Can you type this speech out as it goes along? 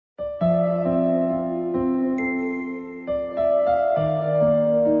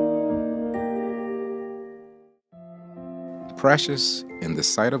Precious in the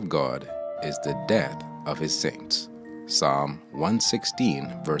sight of God is the death of his saints. Psalm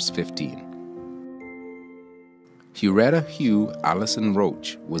 116, verse 15. Hugh A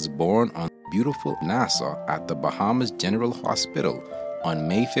Roach was born on beautiful Nassau at the Bahamas General Hospital on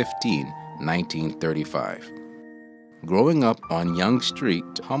May 15, 1935. Growing up on Young Street,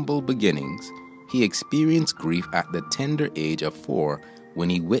 humble beginnings, he experienced grief at the tender age of 4 when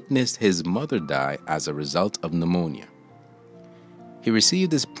he witnessed his mother die as a result of pneumonia. He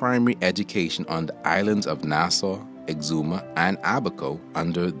received his primary education on the islands of Nassau, Exuma, and Abaco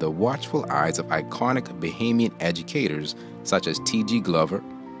under the watchful eyes of iconic Bahamian educators such as T.G. Glover,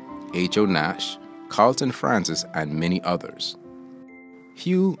 H.O. Nash, Carlton Francis, and many others.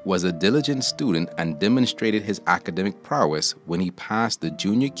 Hugh was a diligent student and demonstrated his academic prowess when he passed the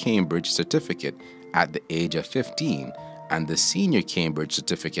Junior Cambridge Certificate at the age of 15 and the Senior Cambridge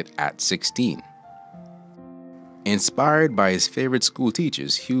Certificate at 16. Inspired by his favorite school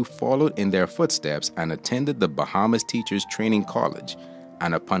teachers, Hugh followed in their footsteps and attended the Bahamas Teachers Training College,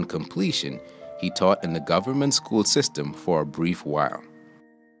 and upon completion, he taught in the government school system for a brief while.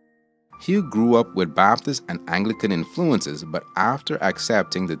 Hugh grew up with Baptist and Anglican influences, but after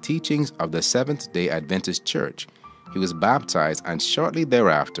accepting the teachings of the Seventh-day Adventist Church, he was baptized and shortly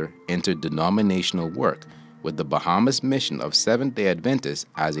thereafter entered denominational work with the Bahamas Mission of Seventh-day Adventists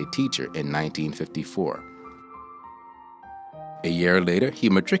as a teacher in 1954. A year later, he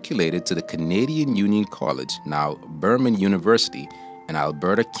matriculated to the Canadian Union College, now Burman University, in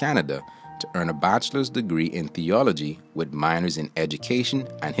Alberta, Canada, to earn a bachelor's degree in theology with minors in education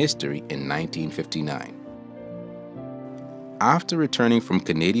and history in 1959. After returning from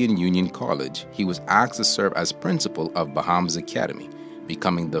Canadian Union College, he was asked to serve as principal of Bahamas Academy,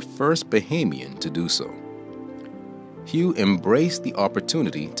 becoming the first Bahamian to do so. Hugh embraced the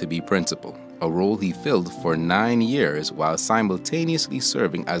opportunity to be principal, a role he filled for 9 years while simultaneously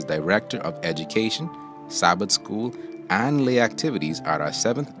serving as Director of Education, Sabbath School, and lay activities at our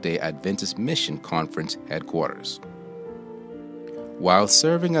Seventh-day Adventist Mission Conference headquarters. While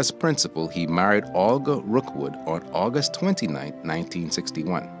serving as principal, he married Olga Rookwood on August 29,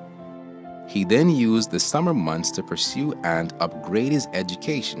 1961. He then used the summer months to pursue and upgrade his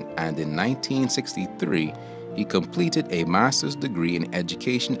education, and in 1963, he completed a master's degree in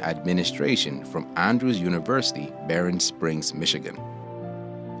education administration from Andrews University, Barron Springs, Michigan.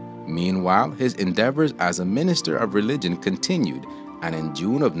 Meanwhile, his endeavors as a minister of religion continued, and in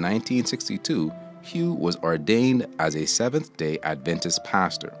June of 1962, Hugh was ordained as a Seventh-day Adventist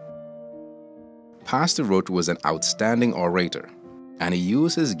pastor. Pastor Roach was an outstanding orator, and he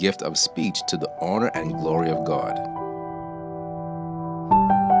used his gift of speech to the honor and glory of God.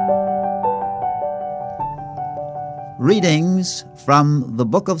 Readings from the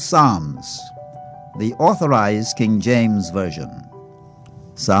Book of Psalms, the Authorized King James Version.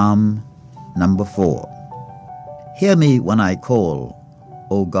 Psalm number 4. Hear me when I call,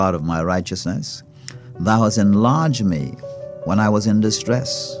 O God of my righteousness. Thou hast enlarged me when I was in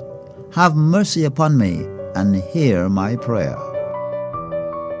distress. Have mercy upon me and hear my prayer.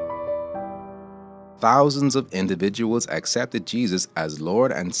 Thousands of individuals accepted Jesus as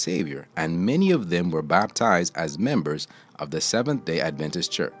Lord and Savior, and many of them were baptized as members of the Seventh-day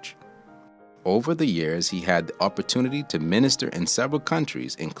Adventist Church. Over the years, he had the opportunity to minister in several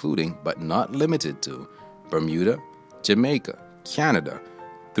countries, including, but not limited to, Bermuda, Jamaica, Canada,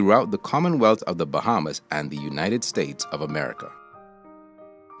 throughout the Commonwealth of the Bahamas and the United States of America.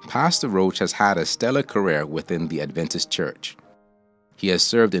 Pastor Roach has had a stellar career within the Adventist Church. He has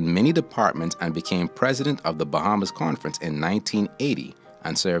served in many departments and became president of the Bahamas Conference in 1980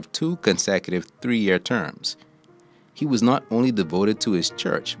 and served 2 consecutive 3-year terms. He was not only devoted to his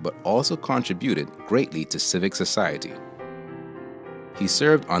church, but also contributed greatly to civic society. He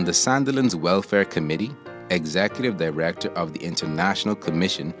served on the Sandilands Welfare Committee, Executive Director of the International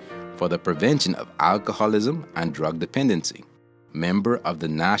Commission for the Prevention of Alcoholism and Drug Dependency, member of the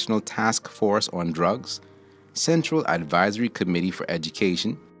National Task Force on Drugs, Central Advisory Committee for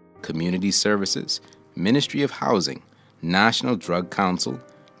Education, Community Services, Ministry of Housing, National Drug Council,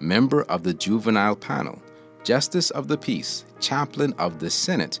 member of the Juvenile Panel, Justice of the Peace, Chaplain of the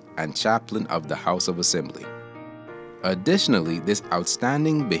Senate, and Chaplain of the House of Assembly. Additionally, this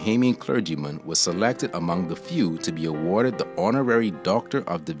outstanding Bahamian clergyman was selected among the few to be awarded the Honorary Doctor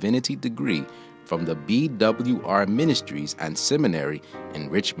of Divinity degree from the BWR Ministries and Seminary in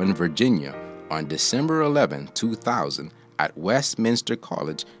Richmond, Virginia, on December 11, 2000, at Westminster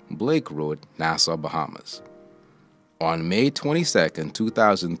College, Blake Road, Nassau, Bahamas. On May 22,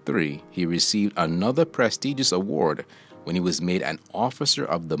 2003, he received another prestigious award when he was made an Officer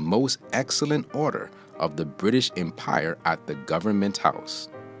of the Most Excellent Order of the British Empire at the Government House.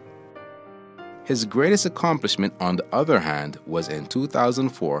 His greatest accomplishment, on the other hand, was in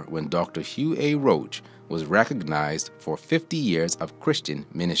 2004 when Dr. Hugh A. Roach was recognized for 50 years of Christian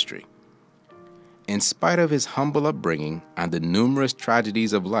ministry. In spite of his humble upbringing and the numerous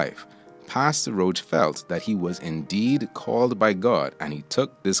tragedies of life, Pastor Roach felt that he was indeed called by God, and he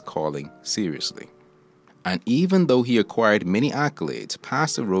took this calling seriously. And even though he acquired many accolades,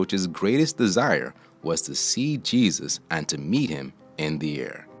 Pastor Roach's greatest desire was to see Jesus and to meet him in the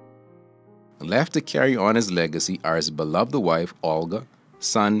air. Left to carry on his legacy are his beloved wife, Olga,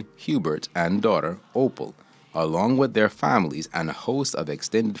 son, Hubert, and daughter, Opal, along with their families and a host of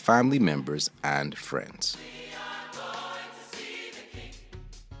extended family members and friends.